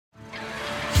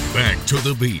Back to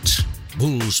the beat.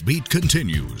 Bulls Beat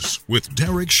continues with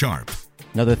Derek Sharp.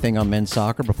 Another thing on men's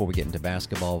soccer before we get into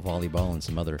basketball, volleyball, and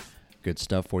some other good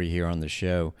stuff for you here on the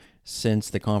show. Since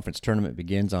the conference tournament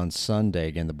begins on Sunday,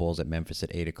 again, the Bulls at Memphis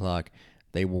at 8 o'clock,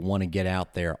 they will want to get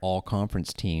out there, all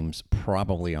conference teams,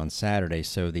 probably on Saturday.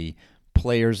 So the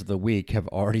players of the week have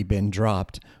already been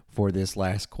dropped for this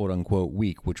last quote-unquote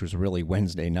week, which was really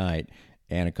Wednesday night,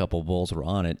 and a couple of Bulls were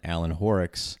on it. Alan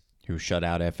Horrocks, who shut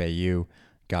out FAU,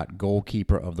 got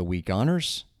goalkeeper of the week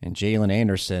honors, and Jalen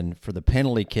Anderson for the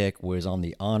penalty kick was on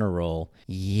the honor roll.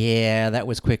 Yeah, that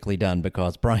was quickly done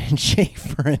because Brian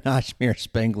Schaefer and Ashmir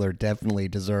Spengler definitely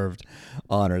deserved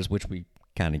honors, which we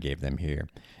kind of gave them here.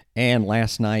 And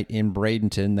last night in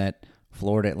Bradenton, that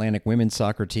Florida Atlantic women's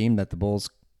soccer team that the Bulls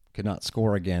could not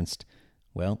score against,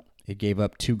 well, it gave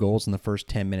up 2 goals in the first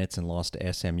 10 minutes and lost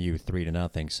to SMU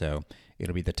 3-0. So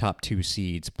it'll be the top 2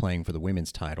 seeds playing for the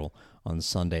women's title on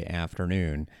Sunday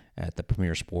afternoon at the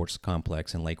Premier Sports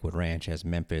Complex in Lakewood Ranch as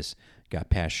Memphis got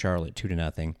past Charlotte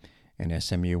 2-0. And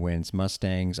SMU wins.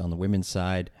 Mustangs on the women's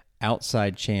side,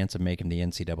 outside chance of making the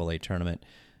NCAA tournament,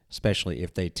 especially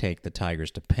if they take the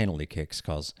Tigers to penalty kicks,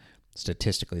 because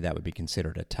statistically that would be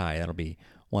considered a tie. That'll be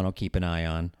one I'll keep an eye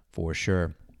on for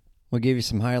sure. We'll give you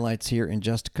some highlights here in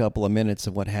just a couple of minutes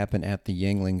of what happened at the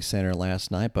Yuengling Center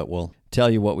last night, but we'll tell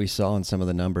you what we saw in some of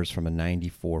the numbers from a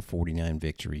 94-49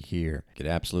 victory here. You could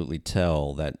absolutely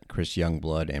tell that Chris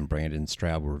Youngblood and Brandon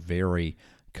Stroud were very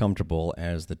comfortable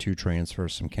as the 2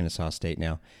 transfers from Kennesaw State.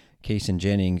 Now, Kaysen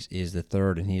Jennings is the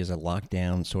third, and he is a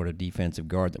lockdown sort of defensive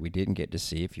guard that we didn't get to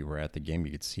see. If you were at the game,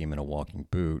 you could see him in a walking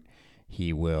boot.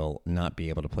 He will not be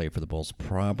able to play for the Bulls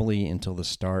probably until the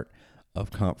start of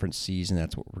conference season.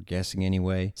 That's what we're guessing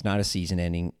anyway. It's not a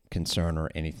season-ending concern or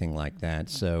anything like that.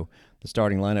 So the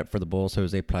starting lineup for the Bulls,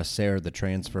 Jose Placer, the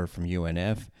transfer from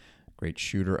UNF, great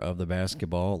shooter of the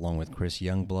basketball, along with Chris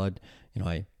Youngblood.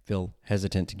 I feel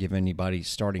hesitant to give anybody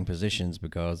starting positions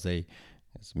because they,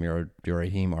 as Amir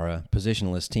Abdur-Rahim, are a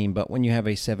positionless team. But when you have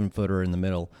a 7-footer in the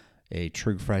middle, a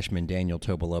true freshman, Daniel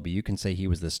Tobolobi, you can say he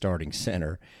was the starting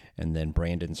center. And then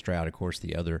Brandon Stroud, of course,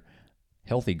 the other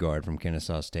healthy guard from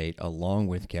Kennesaw State, along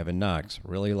with Kevin Knox.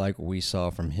 Really like what we saw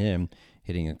from him,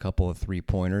 hitting a couple of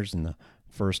 3-pointers in the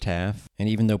first half. And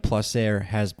even though Placer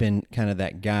has been kind of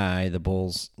that guy, the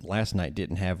Bulls last night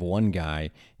didn't have one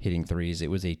guy hitting threes. It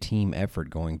was a team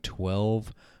effort going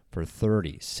 12 for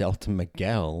 30. Selton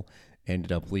Miguel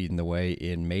ended up leading the way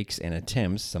in makes and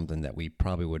attempts, something that we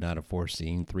probably would not have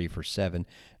foreseen. 3 for 7,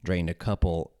 drained a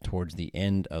couple towards the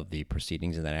end of the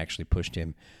proceedings, and that actually pushed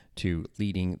him to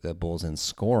leading the Bulls in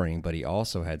scoring, but he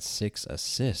also had 6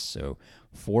 assists, so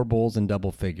 4 Bulls in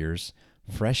double figures.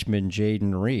 Freshman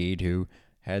Jaden Reed, who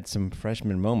had some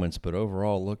freshman moments, but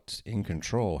overall looked in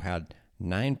control, had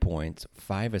 9 points,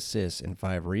 5 assists, and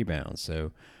 5 rebounds.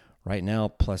 So right now,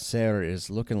 Placer is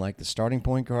looking like the starting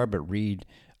point guard, but Reed,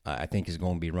 I think, is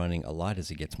going to be running a lot as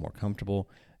he gets more comfortable.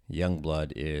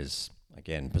 Youngblood is,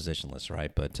 again, positionless,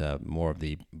 right? But more of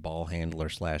the ball handler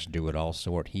 / do-it-all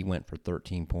sort. He went for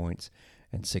 13 points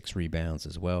and 6 rebounds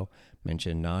as well.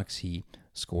 Mentioned Knox, he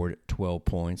scored 12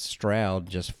 points. Stroud,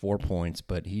 just 4 points,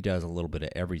 but he does a little bit of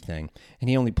everything. And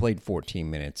he only played 14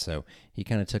 minutes, so he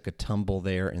kind of took a tumble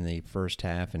there in the first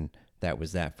half, and that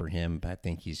was that for him. But I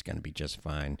think he's going to be just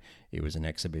fine. It was an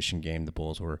exhibition game. The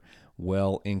Bulls were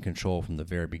well in control from the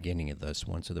very beginning of this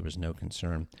one, so there was no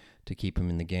concern to keep him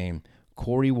in the game.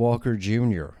 Corey Walker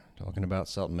Jr., talking about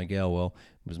Selton Miguel. Well,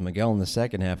 it was Miguel in the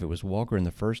second half. It was Walker in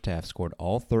the first half, scored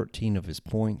all 13 of his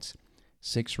points,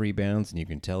 6 rebounds, and you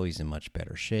can tell he's in much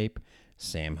better shape.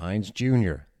 Sam Hines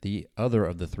Jr., the other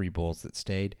of the 3 Bulls that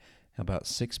stayed, about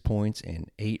 6 points and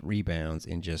 8 rebounds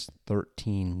in just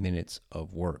 13 minutes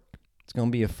of work. It's going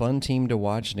to be a fun team to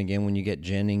watch, and again, when you get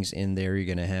Jennings in there, you're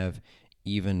going to have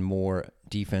even more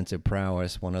defensive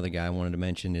prowess. One other guy I wanted to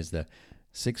mention is the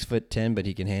 6'10", but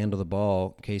he can handle the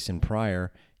ball, Kaysen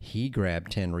Pryor. He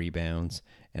grabbed 10 rebounds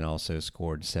and also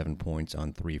scored 7 points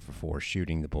on 3 for 4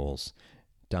 shooting. The Bulls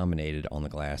dominated on the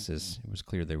glasses. It was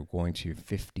clear they were going to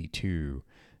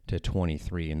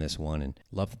 52-23 in this one, and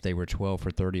love that they were 12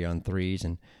 for 30 on threes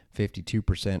and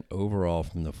 52% overall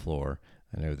from the floor.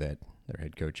 I know that their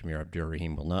head coach, Amir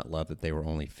Abdur-Rahim, will not love that they were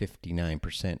only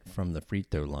 59% from the free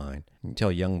throw line. You can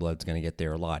tell Youngblood's going to get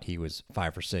there a lot. He was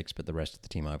 5 for 6, but the rest of the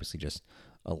team obviously just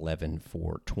 11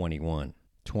 for 21.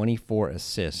 24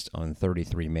 assists on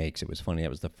 33 makes. It was funny. That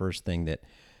was the first thing that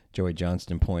Joey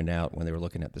Johnston pointed out when they were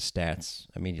looking at the stats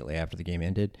immediately after the game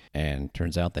ended. And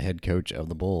turns out the head coach of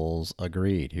the Bulls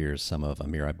agreed. Here's some of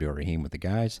Amir Abdur-Rahim with the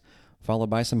guys, followed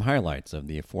by some highlights of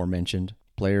the aforementioned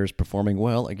players performing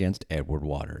well against Edward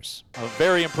Waters. A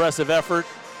very impressive effort.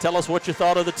 Tell us what you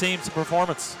thought of the team's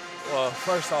performance. Well,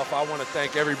 first off, I want to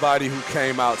thank everybody who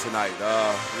came out tonight.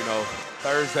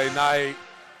 Thursday night,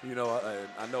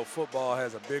 I know football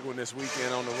has a big one this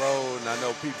weekend on the road, and I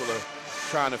know people are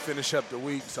trying to finish up the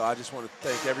week, so I just want to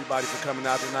thank everybody for coming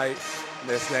out tonight. And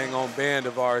this dang on band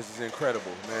of ours is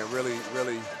incredible, man. Really,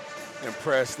 really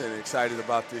impressed and excited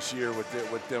about this year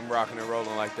with them rocking and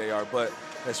rolling like they are. But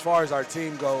as far as our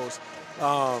team goes,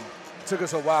 took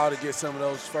us a while to get some of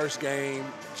those first game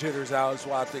jitters out. That's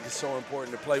why I think it's so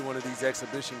important to play one of these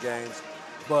exhibition games.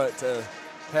 But to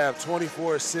have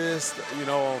 24 assists,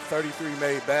 on 33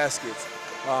 made baskets,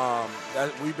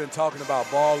 we've been talking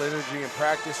about ball energy in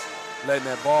practice, letting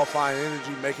that ball find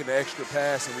energy, making the extra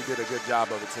pass, and we did a good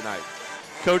job of it tonight.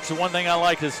 Coach, the one thing I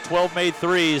like is 12 made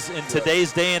threes. In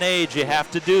today's day and age, you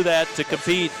have to do that to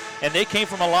compete, and they came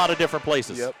from a lot of different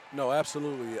places. Yep, no,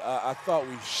 absolutely. I thought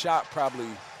we shot probably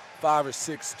 5 or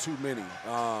 6 too many.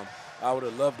 I would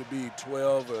have loved to be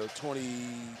 12 or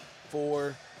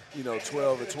 24,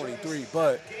 12 or 23.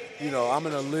 But, I'm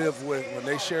going to live with, when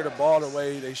they share the ball the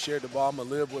way they shared the ball, I'm going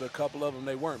to live with a couple of them.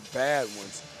 They weren't bad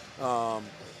ones.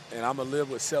 And I'm going to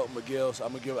live with Selton Miguel. So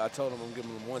I told him I'm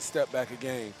giving him one step back a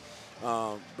game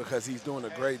because he's doing a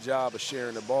great job of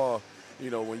sharing the ball.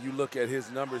 When you look at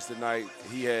his numbers tonight,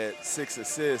 he had 6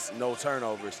 assists, no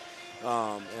turnovers.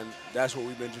 And that's what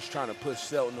we've been just trying to push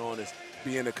Selton on, is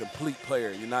being a complete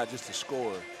player. You're not just a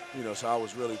scorer. So I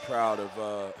was really proud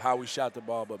of how we shot the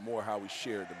ball, but more how we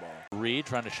shared the ball. Reed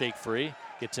trying to shake free,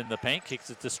 gets in the paint,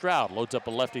 kicks it to Stroud, loads up a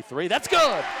lefty three. That's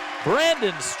good!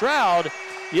 Brandon Stroud,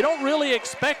 you don't really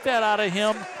expect that out of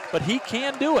him, but he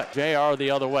can do it. JR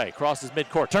the other way, crosses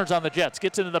midcourt, turns on the Jets,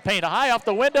 gets into the paint, a high off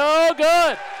the window,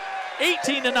 good!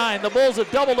 18-9, the Bulls have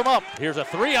doubled them up. Here's a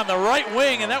three on the right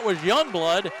wing, and that was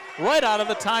Youngblood right out of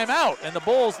the timeout. And the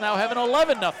Bulls now have an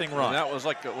 11-0 run. And that was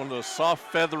like one of those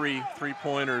soft, feathery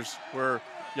three-pointers where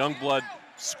Youngblood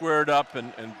squared up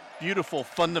and beautiful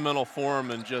fundamental form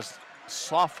and just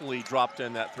softly dropped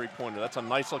in that three-pointer. That's a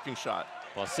nice-looking shot.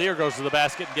 Plaisir goes to the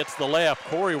basket and gets the layup.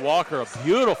 Corey Walker, a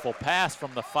beautiful pass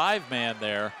from the 5-man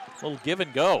there. A little give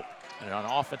and go. And an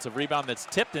offensive rebound that's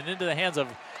tipped and into the hands of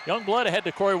Youngblood, ahead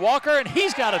to Corey Walker, and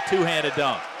he's got a two-handed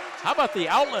dunk. How about the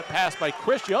outlet pass by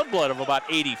Chris Youngblood of about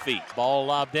 80 feet? Ball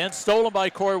lobbed in, stolen by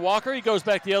Corey Walker. He goes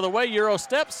back the other way, Euro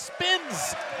step,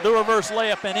 spins the reverse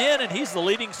layup and in, and he's the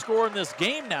leading scorer in this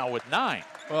game now with 9.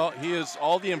 Well, he is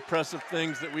all the impressive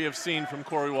things that we have seen from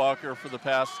Corey Walker for the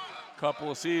past couple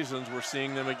of seasons. We're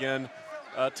seeing them again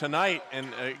tonight. And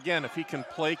again, if he can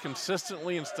play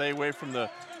consistently and stay away from the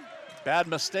bad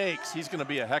mistakes, he's going to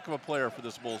be a heck of a player for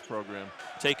this Bulls program.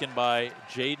 Taken by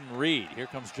Jaden Reed. Here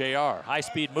comes JR.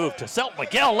 High-speed move to Selton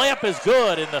Miguel. Layup is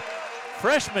good, and the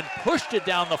freshman pushed it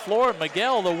down the floor.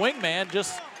 Miguel, the wingman,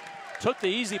 just took the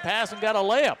easy pass and got a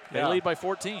layup. They lead by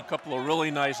 14. A couple of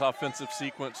really nice offensive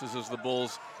sequences as the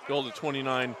Bulls go to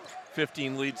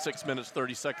 29-15 lead, 6 minutes,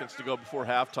 30 seconds to go before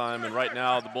halftime. And right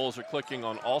now the Bulls are clicking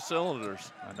on all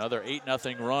cylinders. Another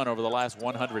 8-0 run over the last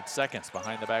 100 seconds.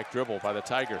 Behind the back dribble by the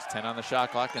Tigers. 10 on the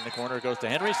shot clock. In the corner goes to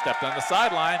Henry. Stepped on the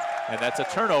sideline. And that's a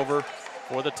turnover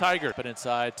for the Tigers. But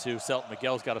inside to Selton.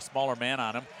 Miguel's got a smaller man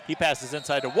on him. He passes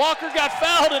inside to Walker. Got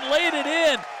fouled and laid it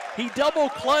in. He double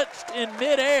clutched in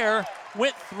midair.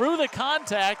 Went through the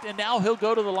contact, and now he'll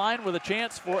go to the line with a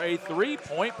chance for a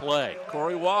three-point play.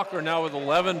 Corey Walker now with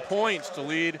 11 points to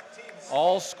lead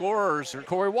all scorers.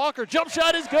 Corey Walker, jump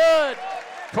shot is good.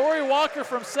 Corey Walker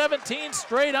from 17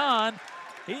 straight on.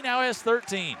 He now has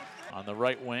 13. On the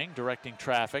right wing, directing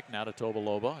traffic, now to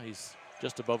Tobaloba. He's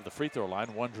just above the free throw line.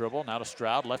 One dribble, now to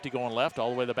Stroud. Lefty going left,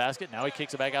 all the way to the basket. Now he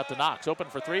kicks it back out to Knox. Open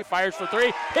for three, fires for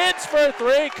three, hits for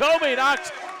three. Kobe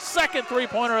Knox, second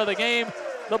three-pointer of the game.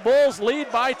 The Bulls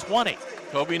lead by 20.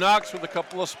 Kobe Knox with a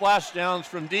couple of splash downs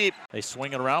from deep. They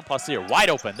swing it around. Plaisir wide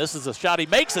open. This is the shot he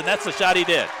makes, and that's the shot he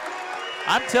did.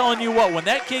 I'm telling you what, when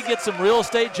that kid gets some real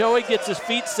estate, Joey, gets his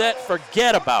feet set,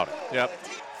 forget about it. Yep.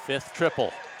 Fifth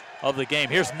triple of the game.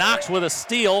 Here's Knox with a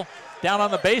steal down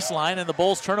on the baseline, and the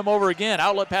Bulls turn him over again.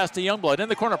 Outlet pass to Youngblood. In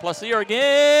the corner, Plaisir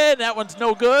again. That one's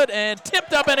no good, and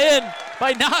tipped up and in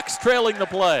by Knox, trailing the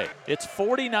play. It's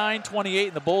 49-28,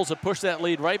 and the Bulls have pushed that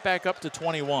lead right back up to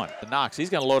 21. Knox, he's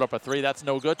going to load up a three. That's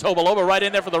no good. Tobaloba right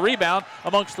in there for the rebound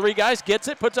amongst three guys. Gets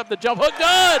it, puts up the jump hook.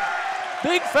 Good!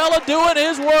 Big fella doing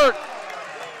his work.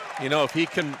 You know, if he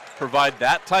can provide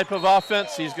that type of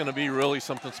offense, he's going to be really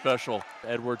something special.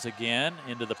 Edwards again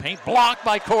into the paint, blocked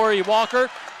by Corey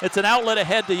Walker. It's an outlet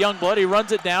ahead to Youngblood. He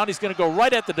runs it down. He's going to go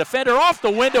right at the defender, off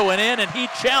the window and in, and he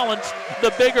challenged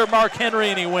the bigger Mark Henry,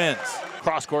 and he wins.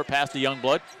 Cross-court pass to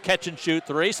Youngblood. Catch and shoot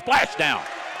three. Splash down.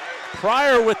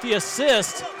 Pryor with the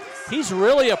assist. He's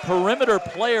really a perimeter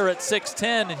player at 6'10",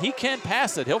 and he can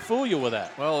pass it. He'll fool you with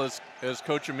that. Well, as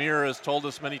Coach Amir has told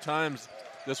us many times,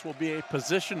 this will be a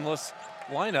positionless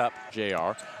lineup.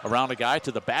 JR around a guy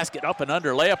to the basket, up and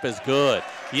under. Layup is good.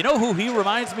 You know who he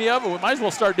reminds me of? We might as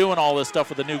well start doing all this stuff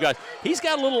with the new guys. He's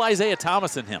got a little Isaiah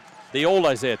Thomas in him. The old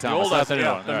Isaiah Thomas. The old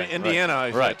Isaiah, right, Indiana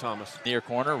right. Isaiah Thomas. Near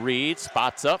corner, Reed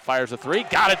spots up, fires a three.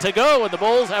 Got it to go, and the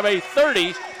Bulls have a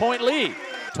 30-point lead.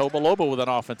 Tobaloba with an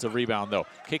offensive rebound, though.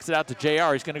 Kicks it out to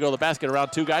JR. He's going to go to the basket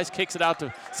around two guys. Kicks it out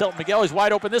to Selton Miguel. He's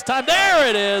wide open this time. There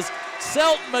it is.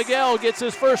 Selton Miguel gets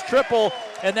his first triple,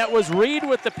 and that was Reed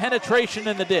with the penetration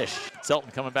in the dish.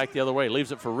 Selton coming back the other way.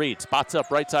 Leaves it for Reed. Spots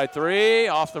up right side three.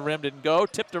 Off the rim, didn't go.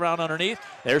 Tipped around underneath.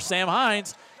 There's Sam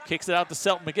Hines. Kicks it out to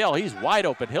Selton Miguel. He's wide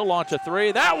open. He'll launch a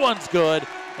three. That one's good.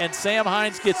 And Sam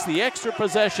Hines gets the extra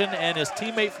possession, and his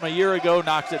teammate from a year ago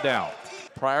knocks it down.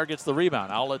 Pryor gets the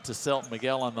rebound. Outlet to Selton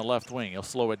Miguel on the left wing. He'll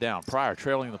slow it down. Pryor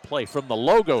trailing the play from the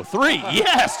logo. Three.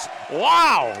 Yes!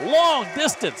 Wow! Long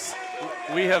distance.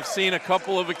 We have seen a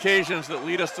couple of occasions that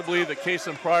lead us to believe that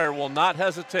Kason Pryor will not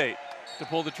hesitate to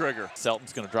pull the trigger.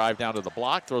 Selton's going to drive down to the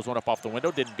block. Throws one up off the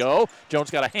window. Didn't go.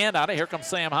 Jones got a hand on it. Here comes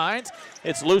Sam Hines.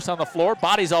 It's loose on the floor.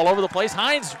 Bodies all over the place.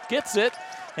 Hines gets it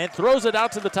and throws it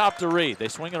out to the top to Reed. They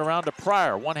swing it around to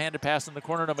Pryor. One-handed pass in the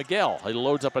corner to Miguel. He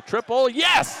loads up a triple.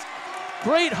 Yes!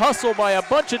 Great hustle by a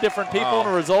bunch of different people, and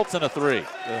it results in a three.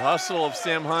 The hustle of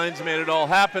Sam Hines made it all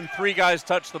happen. Three guys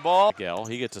touch the ball. Miguel,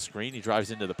 he gets a screen. He drives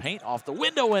into the paint, off the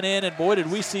window and in, and boy, did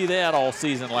we see that all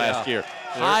season last year.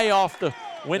 High off the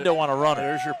window on a runner.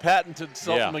 There's your patented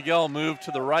Selton Miguel move to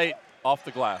the right off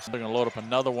the glass. They're going to load up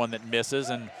another one that misses,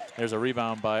 and there's a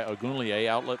rebound by Ogunlier.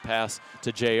 Outlet pass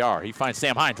to JR. He finds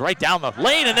Sam Hines right down the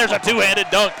lane, and there's a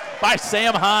two-handed dunk by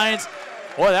Sam Hines.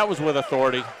 Boy, that was with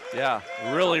authority. Yeah,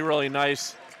 really, really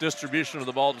nice distribution of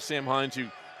the ball to Sam Hines, who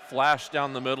flashed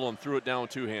down the middle and threw it down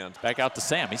with two hands. Back out to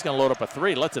Sam. He's going to load up a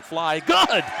three. Lets it fly.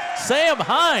 Good! Sam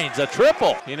Hines, a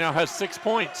triple. He now has 6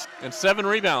 points and 7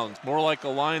 rebounds. More like a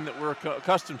line that we're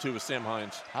accustomed to with Sam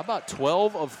Hines. How about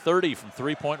 12 of 30 from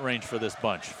three-point range for this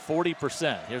bunch?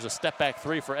 40%. Here's a step-back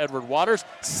three for Edward Waters.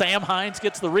 Sam Hines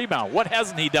gets the rebound. What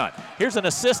hasn't he done? Here's an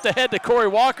assist ahead to Corey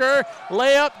Walker.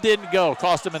 Layup didn't go.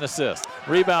 Cost him an assist.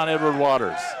 Rebound, Edward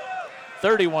Waters.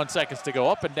 31 seconds to go.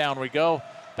 Up and down we go.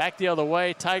 Back the other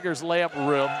way. Tigers layup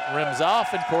rims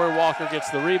off, and Corey Walker gets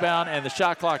the rebound, and the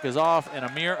shot clock is off, and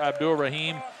Amir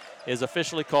Abdur-Rahim is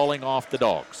officially calling off the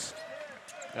Dogs.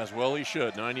 As well he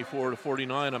should.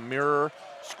 94-49, a mirror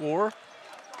score.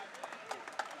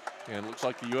 And it looks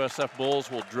like the USF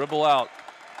Bulls will dribble out,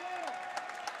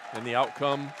 and the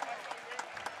outcome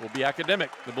will be academic.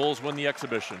 The Bulls win the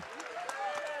exhibition.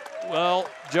 Well,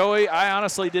 Joey, I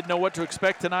honestly didn't know what to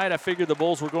expect tonight. I figured the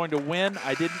Bulls were going to win.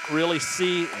 I didn't really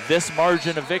see this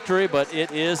margin of victory, but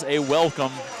it is a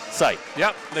welcome sight.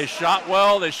 Yep, they shot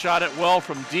well. They shot it well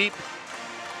from deep.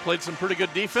 Played some pretty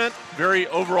good defense.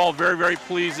 Overall, very, very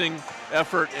pleasing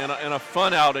effort and a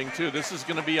fun outing, too. This is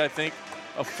going to be, I think,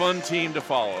 a fun team to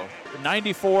follow.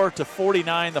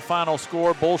 94-49, the final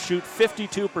score. Bulls shoot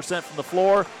 52% from the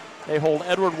floor. They hold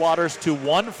Edward Waters to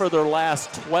 1 for their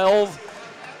last 12.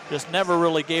 Just never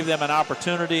really gave them an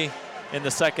opportunity in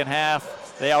the second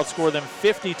half. They outscored them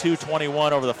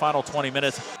 52-21 over the final 20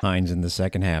 minutes. Hines in the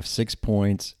second half, 6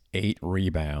 points, 8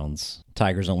 rebounds.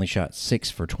 Tigers only shot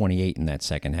 6 for 28 in that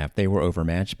second half. They were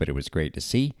overmatched, but it was great to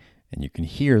see. And you can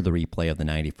hear the replay of the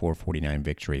 94-49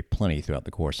 victory plenty throughout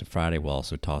the course of Friday. We'll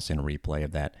also toss in a replay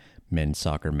of that men's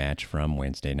soccer match from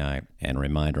Wednesday night. And a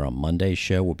reminder, on Monday's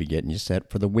show, we'll be getting you set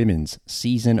for the women's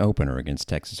season opener against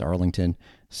Texas Arlington,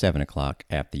 7 o'clock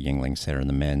at the Yuengling Center. And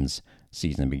the men's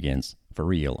season begins for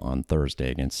real on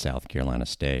Thursday against South Carolina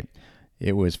State.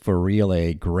 It was for real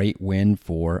a great win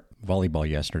for volleyball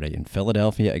yesterday in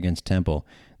Philadelphia against Temple.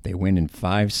 They win in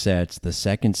 5 sets. The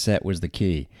second set was the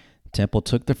key. Temple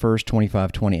took the first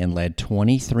 25-20 and led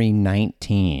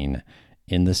 23-19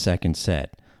 in the second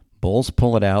set. Bulls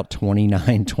pull it out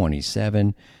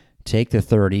 29-27, take the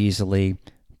third easily.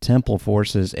 Temple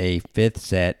forces a 5th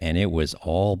set, and it was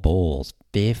all Bulls,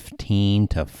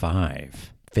 15-5.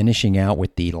 Finishing out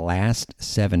with the last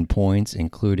 7 points,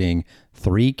 including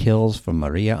 3 kills from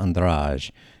Maria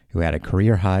Andrade, who had a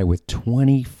career high with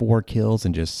 24 kills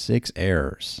and just 6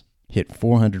 errors. Hit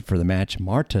 400 for the match.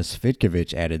 Marta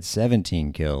Svitkovic added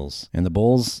 17 kills. And the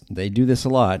Bulls, they do this a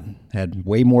lot, had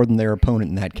way more than their opponent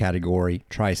in that category.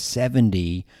 Try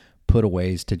 70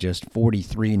 putaways to just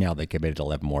 43. Now they committed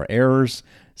 11 more errors,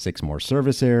 6 more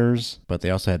service errors, but they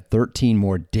also had 13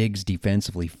 more digs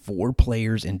defensively, 4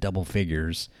 players in double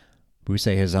figures. Buse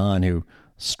Hazan, who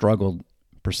struggled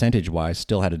percentage-wise,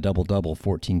 still had a double-double,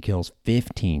 14 kills,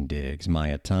 15 digs.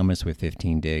 Maya Thomas with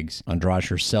 15 digs. Andrade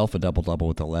herself a double-double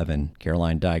with 11.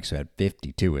 Caroline Dykes, who had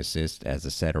 52 assists as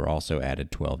a setter, also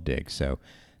added 12 digs. So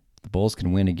the Bulls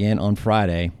can win again on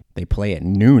Friday. They play at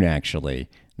noon, actually.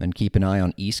 Then keep an eye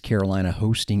on East Carolina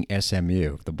hosting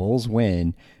SMU. If the Bulls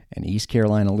win and East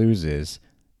Carolina loses,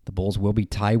 the Bulls will be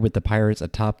tied with the Pirates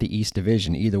atop the East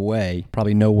Division. Either way,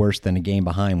 probably no worse than a game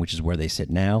behind, which is where they sit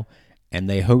now. And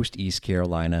they host East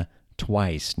Carolina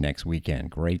twice next weekend.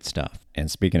 Great stuff. And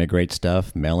speaking of great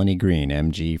stuff, Melanie Green,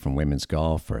 MG from women's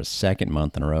golf, for a second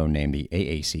month in a row named the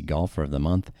AAC Golfer of the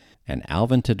Month. And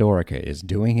Alvin Tudorica is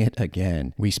doing it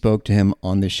again. We spoke to him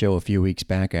on this show a few weeks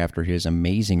back after his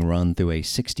amazing run through a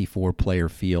 64-player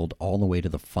field all the way to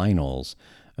the finals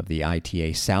of the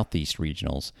ITA Southeast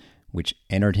Regionals, which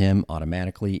entered him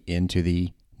automatically into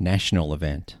the national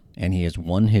event. And he has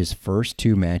won his first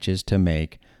 2 matches to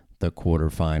make the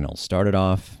quarterfinals. Started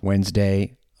off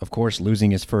Wednesday, of course,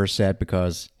 losing his first set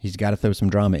because he's got to throw some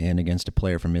drama in against a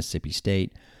player from Mississippi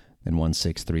State. Then won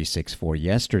 6-3, 6-4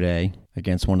 yesterday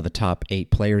against one of the top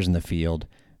 8 players in the field,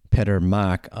 Peter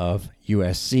Mack of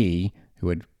USC, who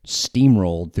had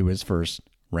steamrolled through his first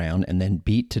round and then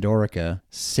beat Tudorica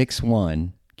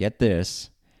 6-1. Get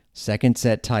this, second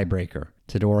set tiebreaker.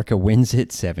 Tudorica wins it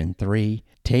 7-3,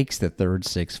 takes the third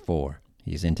 6-4.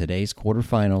 He's in today's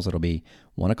quarterfinals. It'll be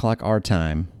 1 o'clock our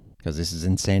time, because this is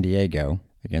in San Diego,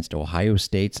 against Ohio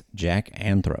State's Jack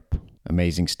Anthrop.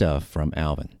 Amazing stuff from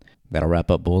Alvin. That'll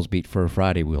wrap up Bulls Beat for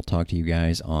Friday. We'll talk to you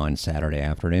guys on Saturday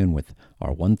afternoon with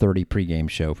our 1:30 pregame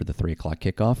show for the 3 o'clock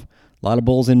kickoff. A lot of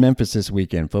Bulls in Memphis this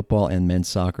weekend, football and men's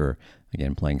soccer.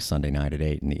 Again, playing Sunday night at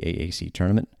 8 in the AAC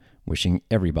tournament. Wishing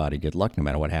everybody good luck. No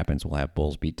matter what happens, we'll have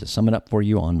Bulls Beat to sum it up for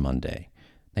you on Monday.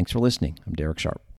 Thanks for listening. I'm Derek Sharp.